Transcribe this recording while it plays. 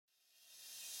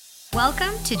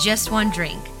Welcome to Just One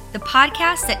Drink, the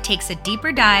podcast that takes a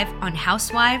deeper dive on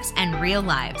housewives and real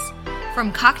lives.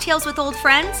 From cocktails with old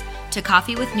friends to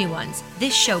coffee with new ones,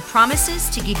 this show promises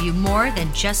to give you more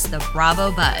than just the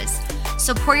Bravo buzz.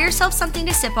 So pour yourself something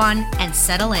to sip on and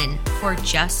settle in for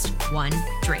just one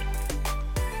drink.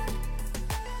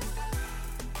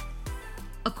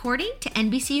 According to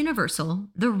NBC Universal,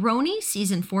 the RHONY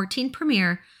Season 14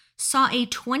 premiere saw a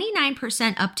 29%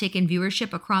 uptick in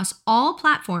viewership across all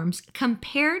platforms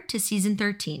compared to Season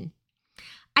 13.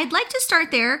 I'd like to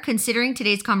start there considering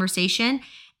today's conversation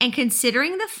and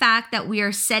considering the fact that we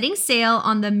are setting sail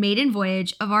on the maiden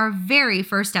voyage of our very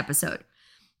first episode.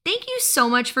 Thank you so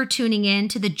much for tuning in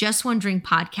to the Just One Drink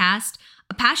podcast,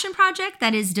 a passion project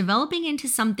that is developing into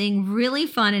something really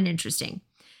fun and interesting.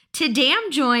 Today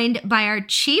I'm joined by our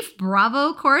chief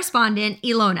Bravo correspondent,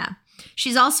 Ilona.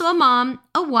 She's also a mom,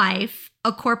 a wife,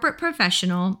 a corporate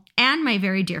professional, and my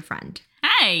very dear friend.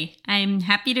 Hi, I'm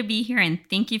happy to be here and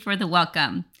thank you for the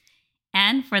welcome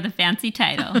and for the fancy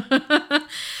title.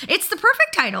 It's the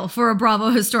perfect title for a Bravo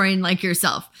historian like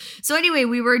yourself. So anyway,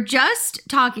 we were just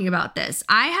talking about this.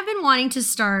 I have been wanting to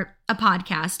start a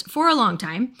podcast for a long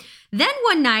time. Then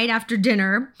one night after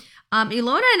dinner,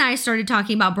 Ilona and I started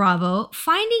talking about Bravo,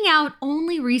 finding out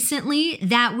only recently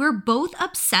that we're both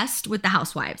obsessed with the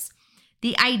housewives.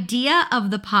 The idea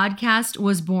of the podcast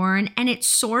was born, and it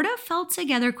sort of fell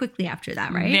together quickly after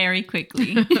that, right? Very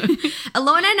quickly.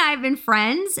 Ilona and I have been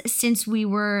friends since we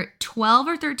were 12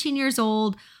 or 13 years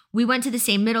old. We went to the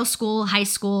same middle school, high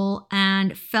school,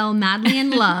 and fell madly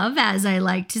in love, as I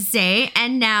like to say.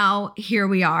 And now here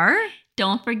we are.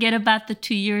 Don't forget about the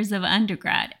 2 years of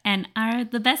undergrad, and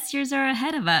the best years are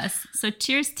ahead of us. So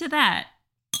cheers to that.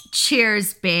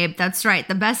 Cheers, babe. That's right.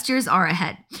 The best years are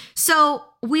ahead. So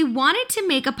we wanted to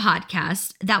make a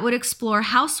podcast that would explore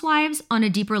housewives on a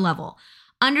deeper level,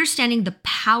 understanding the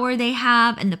power they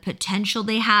have and the potential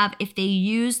they have if they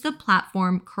use the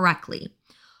platform correctly.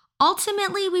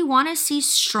 Ultimately, we want to see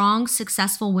strong,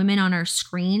 successful women on our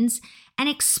screens, and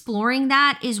exploring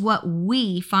that is what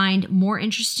we find more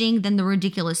interesting than the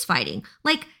ridiculous fighting.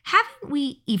 Like, haven't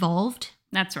we evolved?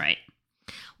 That's right.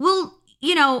 We'll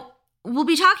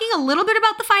be talking a little bit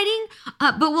about the fighting,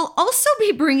 but we'll also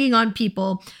be bringing on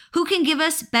people who can give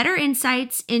us better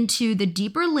insights into the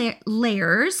deeper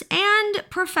layers and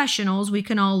professionals we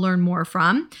can all learn more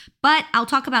from. But I'll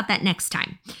talk about that next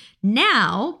time.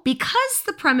 Now, because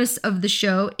the premise of the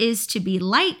show is to be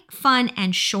light, fun,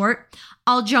 and short,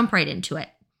 I'll jump right into it.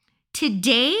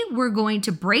 Today, we're going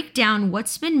to break down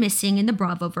what's been missing in the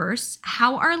Bravoverse,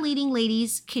 how our leading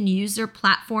ladies can use their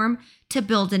platform to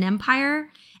build an empire,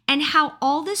 and how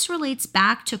all this relates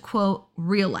back to, quote,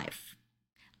 real life.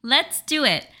 Let's do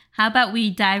it. How about we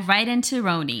dive right into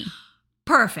RHONY?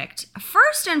 Perfect.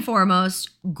 First and foremost,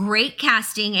 great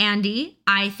casting, Andy.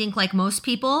 I think like most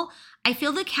people, I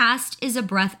feel the cast is a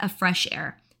breath of fresh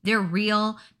air. They're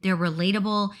real, they're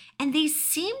relatable, and they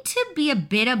seem to be a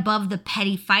bit above the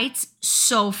petty fights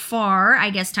so far.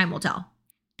 I guess time will tell.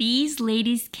 These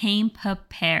ladies came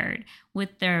prepared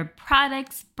with their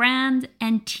products, brands,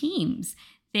 and teams.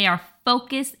 They are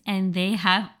focused and they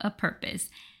have a purpose.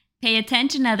 Pay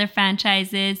attention, other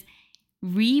franchises.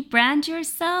 Rebrand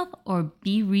yourself or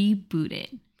be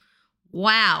rebooted.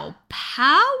 Wow,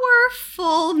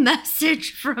 powerful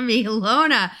message from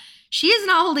Ilona. She is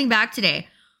not holding back today.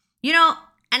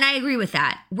 And I agree with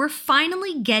that. We're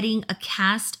finally getting a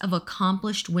cast of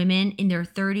accomplished women in their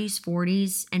 30s,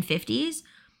 40s, and 50s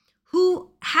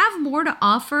who have more to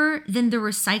offer than the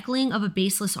recycling of a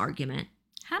baseless argument.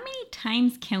 How many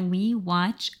times can we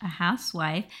watch a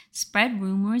housewife spread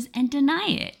rumors and deny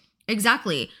it?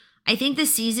 Exactly. I think the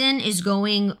season is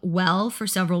going well for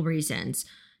several reasons.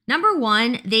 Number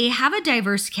one, they have a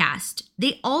diverse cast.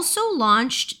 They also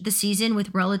launched the season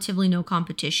with relatively no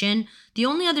competition. The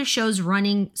only other shows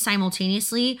running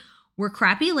simultaneously were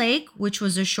Crappy Lake, which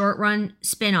was a short-run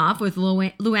spinoff with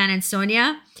Luann and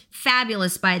Sonia.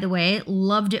 Fabulous, by the way.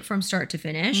 Loved it from start to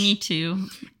finish. Me too.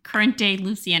 Current day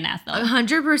Lucy and Ethel.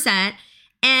 100%.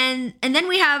 And then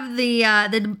we have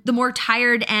the more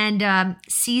tired and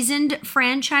seasoned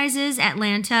franchises,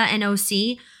 Atlanta and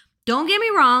OC. Don't get me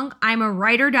wrong, I'm a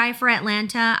ride or die for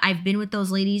Atlanta. I've been with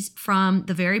those ladies from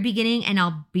the very beginning and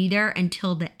I'll be there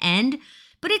until the end.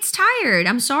 But it's tired.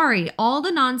 I'm sorry. All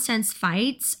the nonsense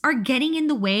fights are getting in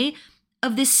the way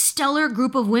of this stellar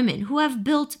group of women who have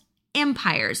built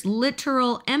empires,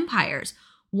 literal empires.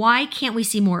 Why can't we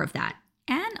see more of that?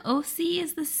 And OC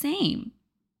is the same.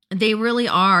 They really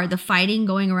are. The fighting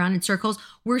going around in circles.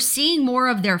 We're seeing more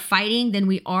of their fighting than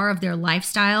we are of their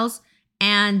lifestyles.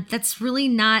 And that's really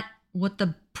not what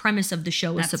the premise of the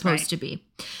show is supposed to be.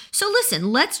 So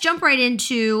listen, let's jump right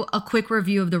into a quick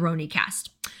review of the Roni cast.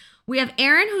 We have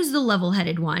Erin, who's the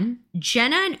level-headed one.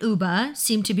 Jenna and Uba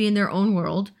seem to be in their own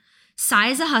world. Sai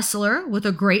is a hustler with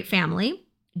a great family.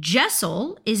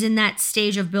 Jessel is in that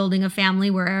stage of building a family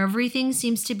where everything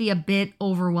seems to be a bit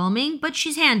overwhelming, but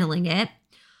she's handling it.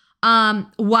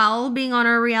 While being on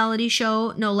a reality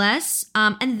show, no less.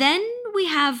 And then we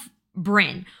have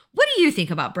Brynn. What do you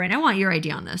think about Brynn? I want your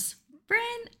idea on this.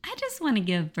 Brynn, I just want to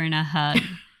give Brynn a hug.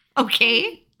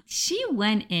 Okay. She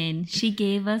went in, she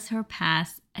gave us her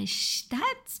pass.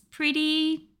 That's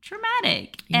pretty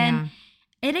traumatic. Yeah. And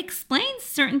it explains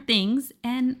certain things,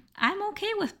 and I'm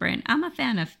okay with Brynn. I'm a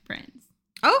fan of Brynn's.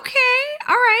 Okay.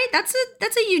 All right. That's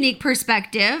a unique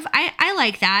perspective. I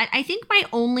like that. I think my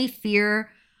only fear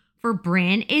for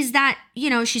Brynn is that,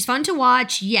 she's fun to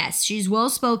watch. Yes, she's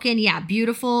well-spoken. Yeah,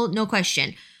 beautiful. No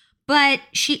question. But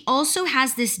she also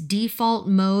has this default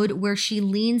mode where she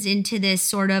leans into this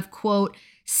sort of, quote,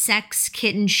 sex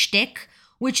kitten shtick,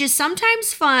 which is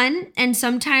sometimes fun and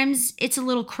sometimes it's a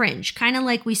little cringe, kind of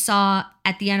like we saw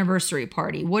at the anniversary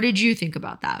party. What did you think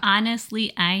about that?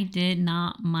 Honestly, I did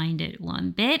not mind it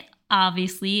one bit.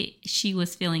 Obviously, she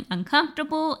was feeling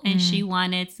uncomfortable and she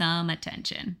wanted some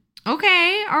attention.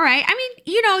 Okay, all right. I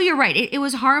mean, you're right. It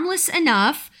was harmless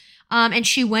enough. And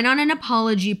she went on an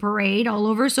apology parade all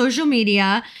over social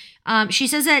media. She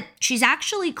says that she's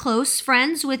actually close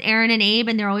friends with Erin and Abe,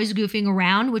 and they're always goofing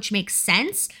around, which makes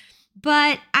sense.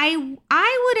 But I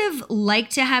would have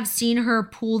liked to have seen her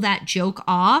pull that joke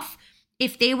off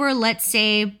if they were, let's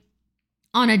say,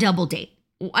 on a double date.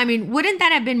 I mean, wouldn't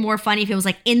that have been more funny if it was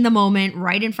like in the moment,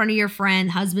 right in front of your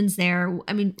friend, husband's there?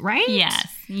 I mean, right? Yes.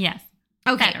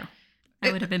 Okay. Better.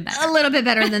 That would have been better. A little bit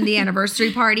better than the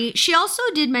anniversary party. She also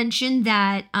did mention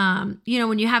that,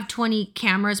 when you have 20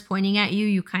 cameras pointing at you,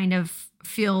 you kind of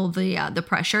feel the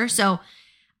pressure. So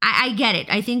I get it.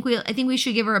 I think we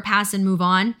should give her a pass and move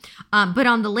on. But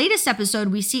on the latest episode,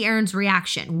 we see Erin's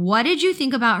reaction. What did you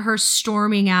think about her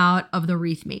storming out of the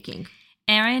wreath making?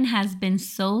 Erin has been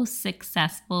so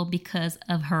successful because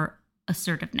of her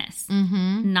assertiveness,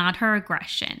 not her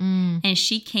aggression. And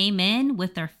she came in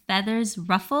with her feathers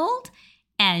ruffled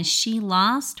and she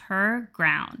lost her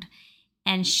ground.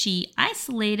 And she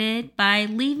isolated by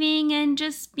leaving and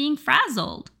just being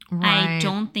frazzled. Right. I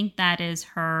don't think that is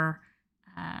her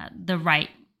the right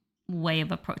way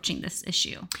of approaching this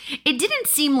issue. It didn't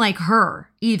seem like her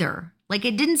either. Like,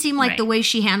 it didn't seem like the way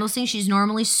she handles things. She's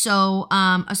normally so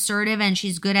assertive and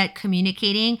she's good at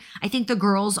communicating. I think the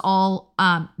girls all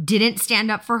didn't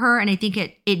stand up for her. And I think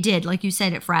it did. Like you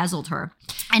said, it frazzled her.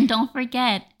 And don't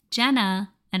forget, Jenna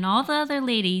and all the other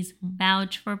ladies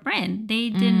vouched for Brynn. They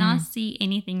did not see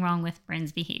anything wrong with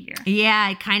Brynn's behavior. Yeah,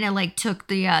 it kind of like took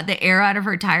the air out of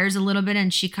her tires a little bit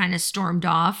and she kind of stormed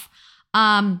off.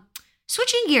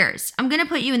 Switching gears, I'm going to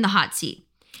put you in the hot seat.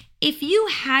 If you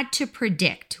had to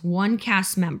predict one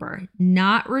cast member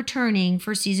not returning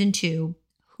for season 2,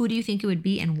 who do you think it would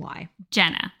be and why?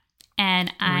 Jenna.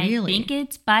 And I think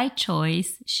it's by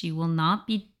choice. She will not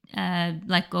be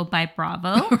let go by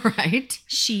Bravo. Right.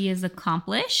 She is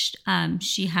accomplished.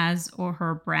 She has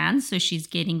her brand, so she's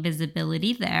getting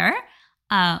visibility there.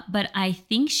 But I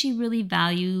think she really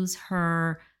values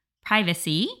her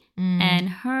privacy and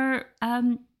her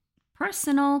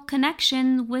personal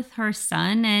connection with her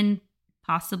son and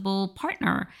possible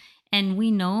partner. And we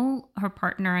know her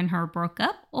partner and her broke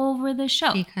up over the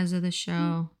show. Because of the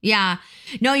show. Yeah.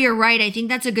 No, you're right. I think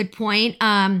that's a good point.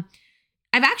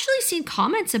 I've actually seen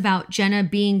comments about Jenna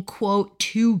being, quote,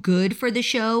 too good for the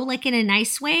show, like in a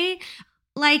nice way.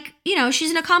 Like,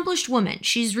 she's an accomplished woman.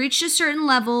 She's reached a certain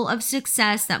level of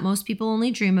success that most people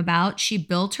only dream about. She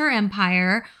built her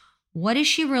empire. What is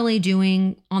she really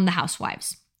doing on The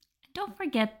Housewives? Don't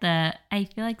forget I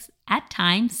feel like at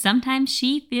times, sometimes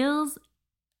she feels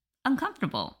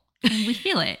uncomfortable. And we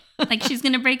feel it. Like she's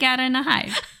going to break out in a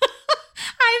hive.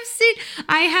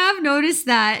 I have noticed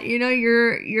that,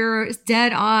 you're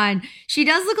dead on. She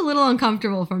does look a little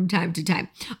uncomfortable from time to time.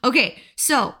 Okay,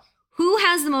 so who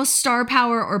has the most star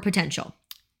power or potential?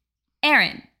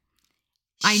 Erin.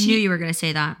 I knew you were going to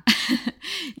say that.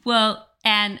 Well,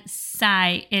 and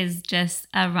Sai is just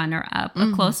a runner-up,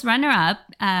 a close runner-up.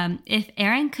 If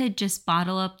Erin could just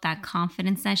bottle up that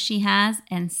confidence that she has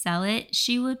and sell it,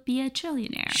 she would be a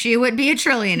trillionaire. She would be a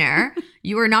trillionaire.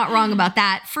 You were not wrong about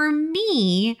that. For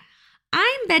me,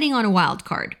 I'm betting on a wild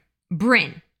card.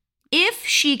 Brynn. If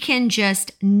she can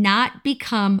just not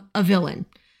become a villain,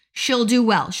 she'll do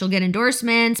well. She'll get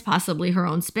endorsements, possibly her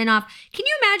own spinoff. Can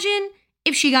you imagine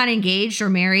if she got engaged or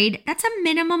married? That's a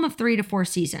minimum of 3 to 4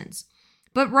 seasons.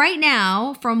 But right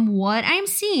now, from what I'm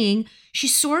seeing,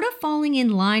 she's sort of falling in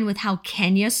line with how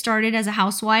Kenya started as a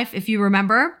housewife, if you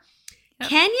remember. Yep.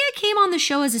 Kenya came on the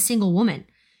show as a single woman.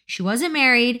 She wasn't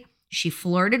married. She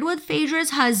flirted with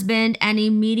Phaedra's husband and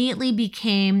immediately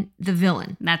became the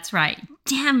villain. That's right.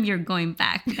 Damn, you're going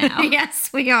back now.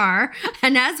 Yes, we are.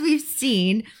 And as we've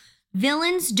seen,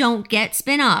 villains don't get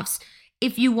spin-offs.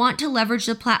 If you want to leverage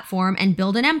the platform and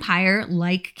build an empire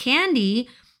like Kandi,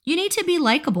 you need to be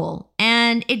likable.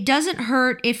 And it doesn't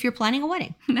hurt if you're planning a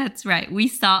wedding. That's right. We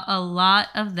saw a lot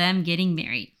of them getting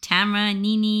married. Tamra,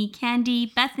 Nene,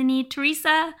 Kandi, Bethany,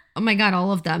 Teresa. Oh my God,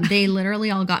 all of them. They literally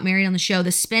all got married on the show.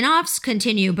 The spin-offs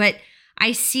continue, but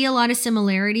I see a lot of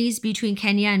similarities between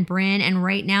Kenya and Brynn. And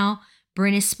right now,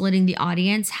 Brynn is splitting the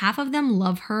audience. Half of them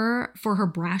love her for her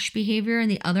brash behavior, and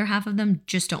the other half of them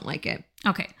just don't like it.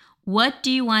 Okay. What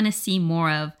do you want to see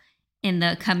more of in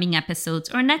the coming episodes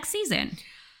or next season?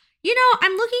 You know,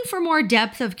 I'm looking for more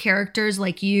depth of characters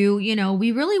like you. You know,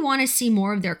 we really want to see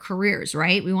more of their careers,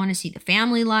 right? We want to see the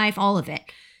family life, all of it.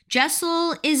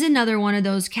 Jessel is another one of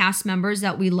those cast members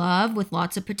that we love with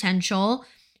lots of potential.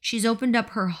 She's opened up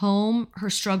her home, her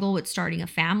struggle with starting a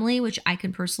family, which I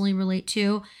can personally relate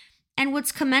to. And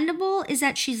what's commendable is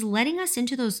that she's letting us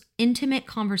into those intimate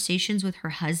conversations with her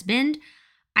husband.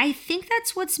 I think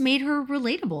that's what's made her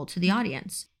relatable to the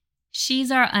audience.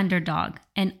 She's our underdog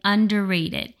and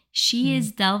underrated. She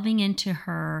is delving into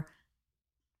her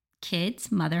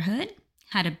kids' motherhood,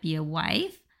 how to be a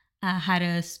wife, how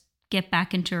to get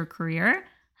back into her career,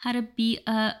 how to be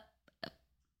a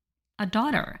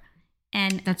daughter.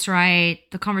 And that's right.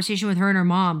 The conversation with her and her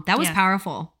mom, that was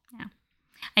powerful. Yeah.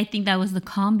 I think that was the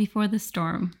calm before the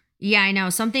storm. Yeah, I know.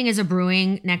 Something is a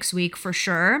brewing next week for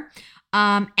sure.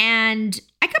 And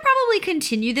I could probably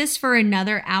continue this for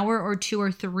another hour or two or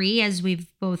three as we've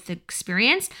both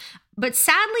experienced. But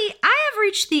sadly, I have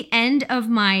reached the end of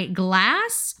my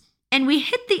glass and we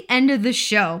hit the end of the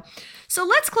show. So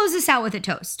let's close this out with a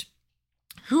toast.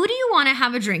 Who do you want to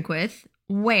have a drink with?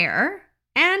 Where?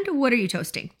 And what are you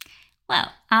toasting?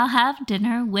 Well, I'll have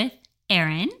dinner with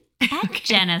Erin at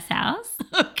Jenna's house.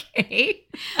 Okay.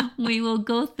 We will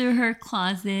go through her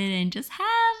closet and just have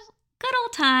a good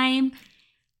old time.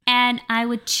 And I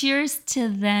would cheers to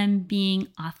them being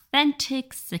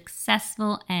authentic,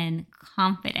 successful, and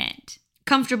confident.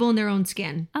 Comfortable in their own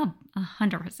skin. Oh,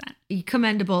 100%.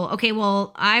 Commendable. Okay,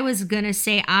 well, I was going to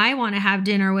say I want to have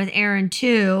dinner with Erin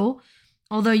too,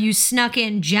 although you snuck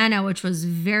in Jenna, which was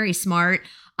very smart.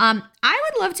 I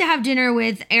would love to have dinner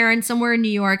with Erin somewhere in New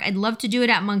York. I'd love to do it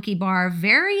at Monkey Bar,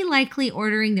 very likely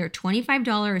ordering their $25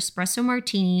 espresso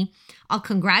martini. I'll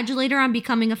congratulate her on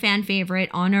becoming a fan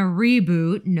favorite on a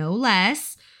reboot, no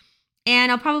less.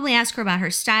 And I'll probably ask her about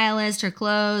her stylist, her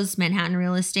clothes, Manhattan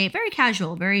real estate. Very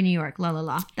casual, very New York, la la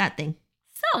la, that thing.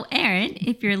 So, Erin,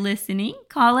 if you're listening,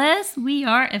 call us. We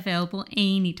are available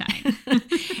anytime.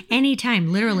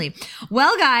 Anytime, literally.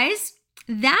 Well, guys,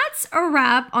 that's a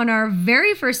wrap on our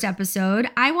very first episode.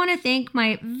 I want to thank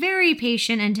my very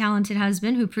patient and talented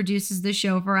husband who produces the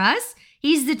show for us.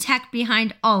 He's the tech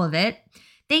behind all of it.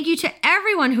 Thank you to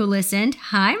everyone who listened.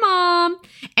 Hi, Mom.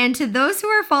 And to those who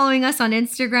are following us on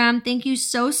Instagram, thank you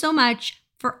so much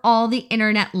for all the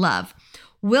internet love.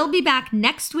 We'll be back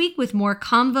next week with more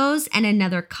convos and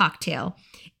another cocktail.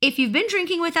 If you've been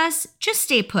drinking with us, just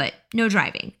stay put. No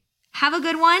driving. Have a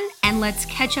good one, and let's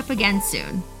catch up again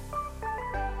soon.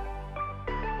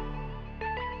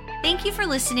 Thank you for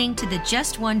listening to the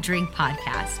Just One Drink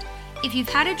podcast. If you've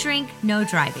had a drink, no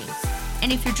driving.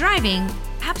 And if you're driving,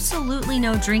 absolutely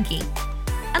no drinking.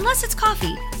 Unless it's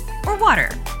coffee or water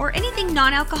or anything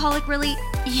non-alcoholic really,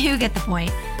 you get the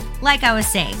point. Like I was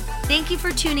saying, thank you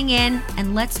for tuning in,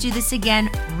 and let's do this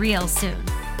again real soon.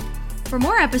 For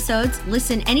more episodes,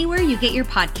 listen anywhere you get your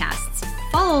podcasts.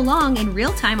 Follow along in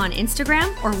real time on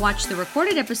Instagram or watch the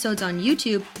recorded episodes on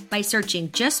YouTube by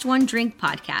searching Just One Drink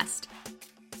Podcast.